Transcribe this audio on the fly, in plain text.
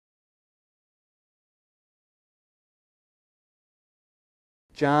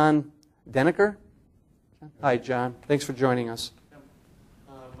John Denneker. Hi, John. Thanks for joining us.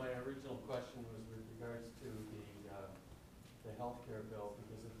 My original question was with regards to the health care bill,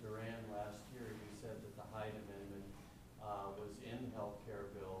 because at Duran last year you said that the Hyde Amendment was in the health care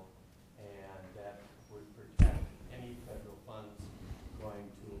bill and that would protect any federal funds going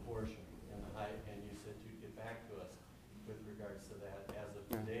to abortion. And you said you'd get back to us with regards to that. As of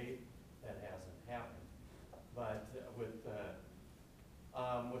today, that hasn't happened. But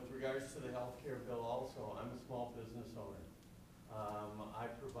with regards to the health care bill also, I'm a small business owner. I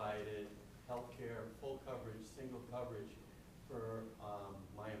provided health care, full coverage, single coverage for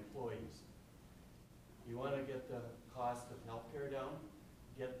my employees. You want to get the cost of health care down?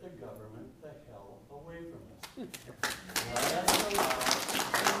 Get the government the hell away from us.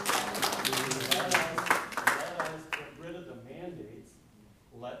 Let us get rid of the mandates.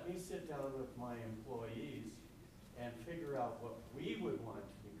 Let me sit down with my employees and figure out what we would want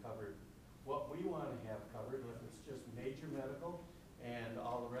to be covered, what we want to have covered. If it's just major medical and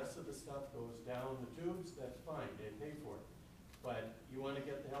all the rest of the stuff goes down the tubes, that's fine, they pay for it. But you want to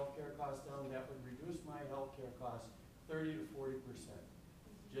get the health care costs down, that would reduce my health care costs 30 to 40%.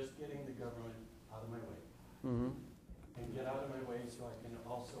 Just getting the government out of my way. Mm-hmm. And get out of my way so I can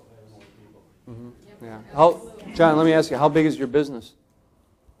also hire more people. Mm-hmm. Yeah. John, let me ask you, how big is your business?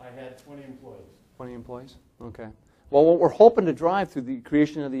 I had 20 employees. 20 employees? Okay. Well, what we're hoping to drive through the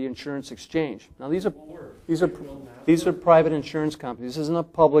creation of the insurance exchange. Now, these are private insurance companies. This isn't a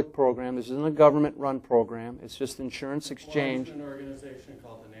public program. This isn't a government-run program. It's just insurance exchange. Well, it's an organization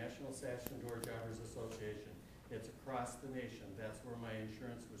called the National Sash and Door Drivers Association. It's across the nation. That's where my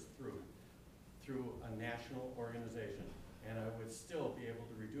insurance was through a national organization. And I would still be able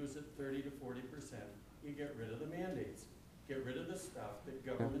to reduce it 30 to 40%. You get rid of the mandates. Get rid of the stuff that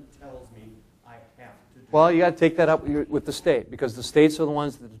government tells me I have to do. Well, you got to take that up with the state, because the states are the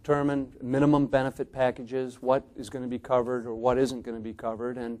ones that determine minimum benefit packages, what is going to be covered or what isn't going to be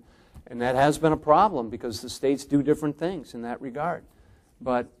covered, and that has been a problem because the states do different things in that regard.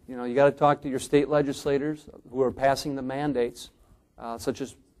 But you got to talk to your state legislators who are passing the mandates, such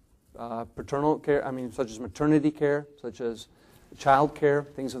as paternal care, such as maternity care, such as child care,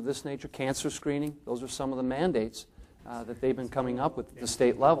 things of this nature, cancer screening. Those are some of the mandates that they've been coming up with at the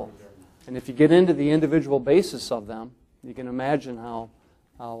state level. And if you get into the individual basis of them, you can imagine how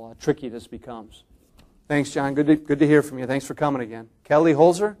tricky this becomes. Thanks, John. Good to hear from you. Thanks for coming again. Kelly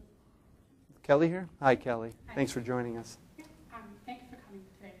Holzer? Kelly here? Hi, Kelly. Hi. Thanks for joining us. Thanks for coming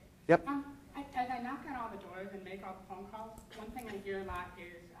today. Yep. As I knock on all the doors and make all the phone calls, one thing I hear a lot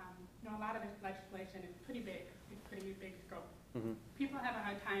is, a lot of this legislation is pretty big. It's pretty big scope. Mm-hmm. People have a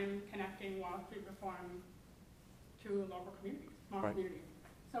hard time connecting Wall Street reform to local communities, small communities.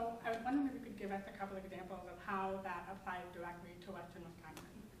 So I was wondering if you could give us a couple of examples of how that applies directly to Western Wisconsin.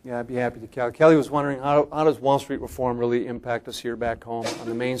 Yeah, I'd be happy to. Kelly was wondering, how does Wall Street reform really impact us here back home on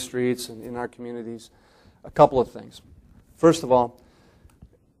the main streets and in our communities? A couple of things. First of all,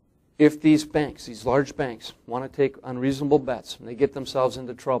 if these banks, these large banks, want to take unreasonable bets and they get themselves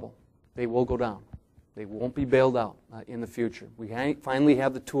into trouble, they will go down. They won't be bailed out in the future. We finally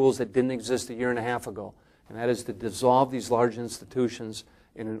have the tools that didn't exist a year and a half ago, and that is to dissolve these large institutions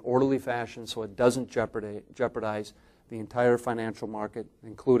in an orderly fashion so it doesn't jeopardize the entire financial market,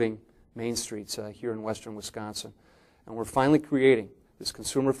 including Main Streets here in western Wisconsin. And we're finally creating this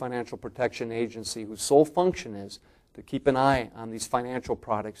Consumer Financial Protection Agency whose sole function is to keep an eye on these financial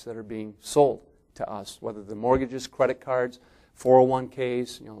products that are being sold to us, whether they're mortgages, credit cards,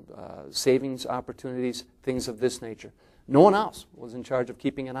 401ks, savings opportunities, things of this nature. No one else was in charge of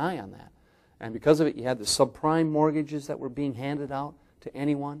keeping an eye on that. And because of it, you had the subprime mortgages that were being handed out to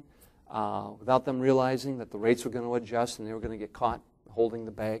anyone without them realizing that the rates were going to adjust and they were going to get caught holding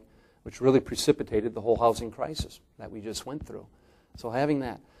the bag, which really precipitated the whole housing crisis that we just went through. So having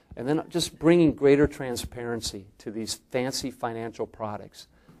that. And then just bringing greater transparency to these fancy financial products,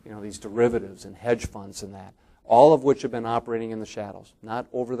 these derivatives and hedge funds and that, all of which have been operating in the shadows, not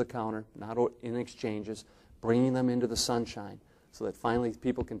over the counter, not in exchanges, bringing them into the sunshine so that finally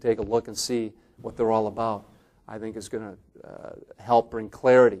people can take a look and see what they're all about. I think is going to help bring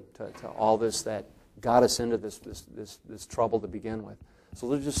clarity to all this that got us into this trouble to begin with. So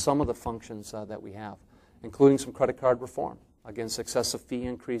those are just some of the functions that we have, including some credit card reform against excessive fee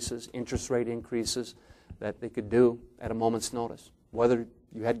increases, interest rate increases that they could do at a moment's notice, whether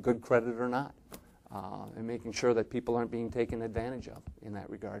you had good credit or not, and making sure that people aren't being taken advantage of in that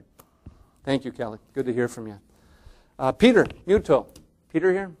regard. Thank you, Kelly. Good to hear from you. Peter Muto.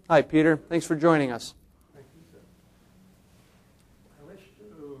 Peter here? Hi, Peter. Thanks for joining us.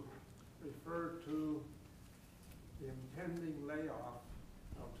 To refer to the impending layoff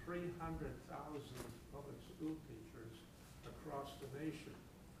 300,000 public school teachers across the nation.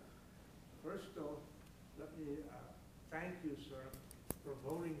 First though, let me thank you, sir, for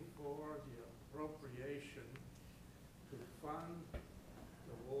voting for the appropriation to fund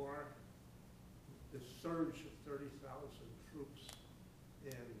the war, the surge of 30,000 troops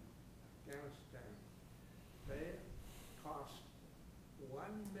in Afghanistan. They cost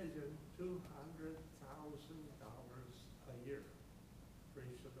 $1,200,000 a year for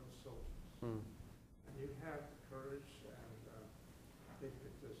each of those soldiers. Mm. And you have the courage and think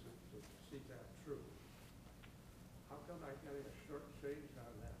that this is to see that true. How come I got a short change on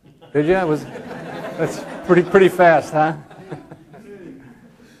that? Did you? That's pretty fast, huh?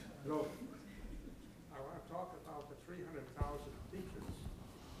 Look, I want to talk about the 300,000 teachers.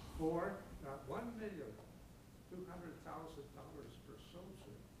 For $1,200,000 per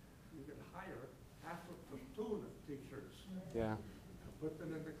soldier, you can hire half a platoon of teachers. Yeah. And put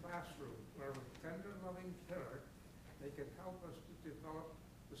them in the classroom where with tender, loving care, they can help us to develop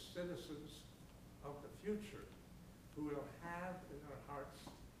the citizens of the future who will have in their hearts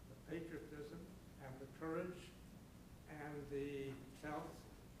the patriotism and the courage and the health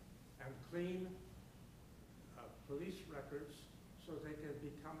and clean police records so they can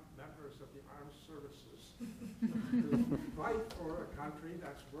become members of the armed services to fight for a country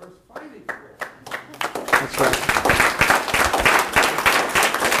that's worth fighting for. That's right.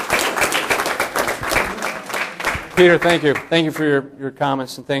 Peter, thank you. Thank you for your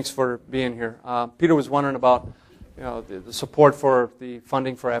comments, and thanks for being here. Peter was wondering about the support for the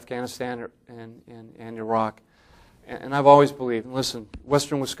funding for Afghanistan and Iraq. And I've always believed, and listen,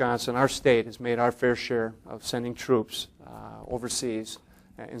 Western Wisconsin, our state, has made our fair share of sending troops overseas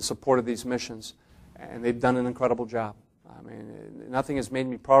in support of these missions, and they've done an incredible job. I mean, nothing has made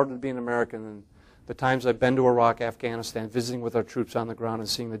me prouder to be an American than the times I've been to Iraq, Afghanistan, visiting with our troops on the ground and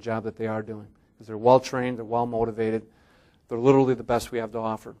seeing the job that they are doing. Because they're well-trained, they're well-motivated, they're literally the best we have to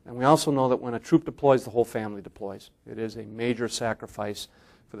offer. And we also know that when a troop deploys, the whole family deploys. It is a major sacrifice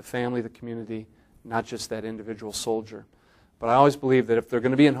for the family, the community, not just that individual soldier. But I always believe that if they're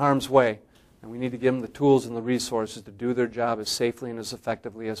going to be in harm's way, and we need to give them the tools and the resources to do their job as safely and as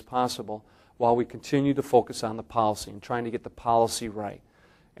effectively as possible, while we continue to focus on the policy and trying to get the policy right.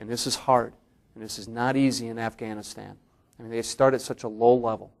 And this is hard, and this is not easy in Afghanistan. I mean, they start at such a low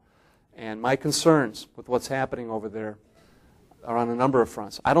level. And my concerns with what's happening over there are on a number of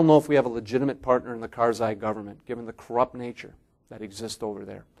fronts. I don't know if we have a legitimate partner in the Karzai government, given the corrupt nature that exists over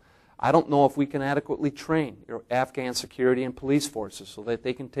there. I don't know if we can adequately train your Afghan security and police forces so that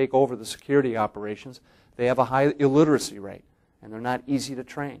they can take over the security operations. They have a high illiteracy rate, and they're not easy to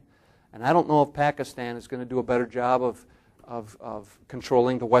train. And I don't know if Pakistan is going to do a better job of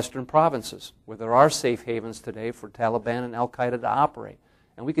controlling the western provinces, where there are safe havens today for Taliban and al-Qaeda to operate.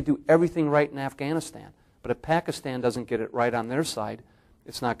 And we could do everything right in Afghanistan. But if Pakistan doesn't get it right on their side,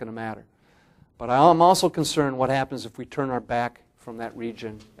 it's not going to matter. But I'm also concerned what happens if we turn our back from that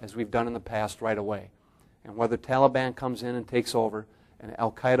region, as we've done in the past, right away. And whether Taliban comes in and takes over, and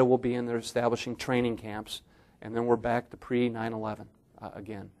al-Qaeda will be in there establishing training camps, and then we're back to pre-9/11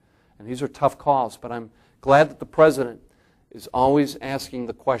 again. And these are tough calls, but I'm glad that the President is always asking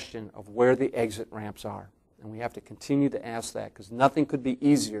the question of where the exit ramps are. And we have to continue to ask that, because nothing could be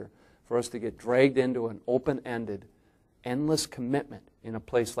easier for us to get dragged into an open-ended, endless commitment in a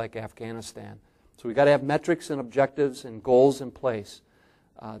place like Afghanistan. So we've got to have metrics and objectives and goals in place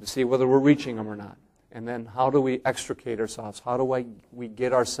to see whether we're reaching them or not. And then how do we extricate ourselves? How do we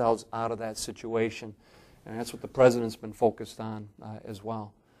get ourselves out of that situation? And that's what the President's been focused on as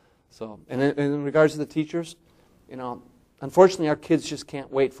well. So, and in regards to the teachers, unfortunately our kids just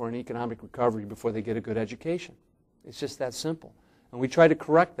can't wait for an economic recovery before they get a good education. It's just that simple. And we try to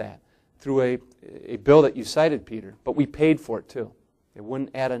correct that through a bill that you cited, Peter, but we paid for it too. It wouldn't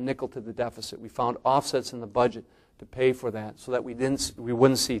add a nickel to the deficit. We found offsets in the budget to pay for that so that we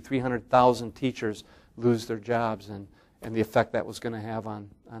wouldn't see 300,000 teachers lose their jobs and the effect that was going to have on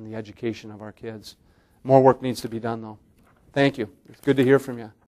the education of our kids. More work needs to be done, though. Thank you. It's good to hear from you.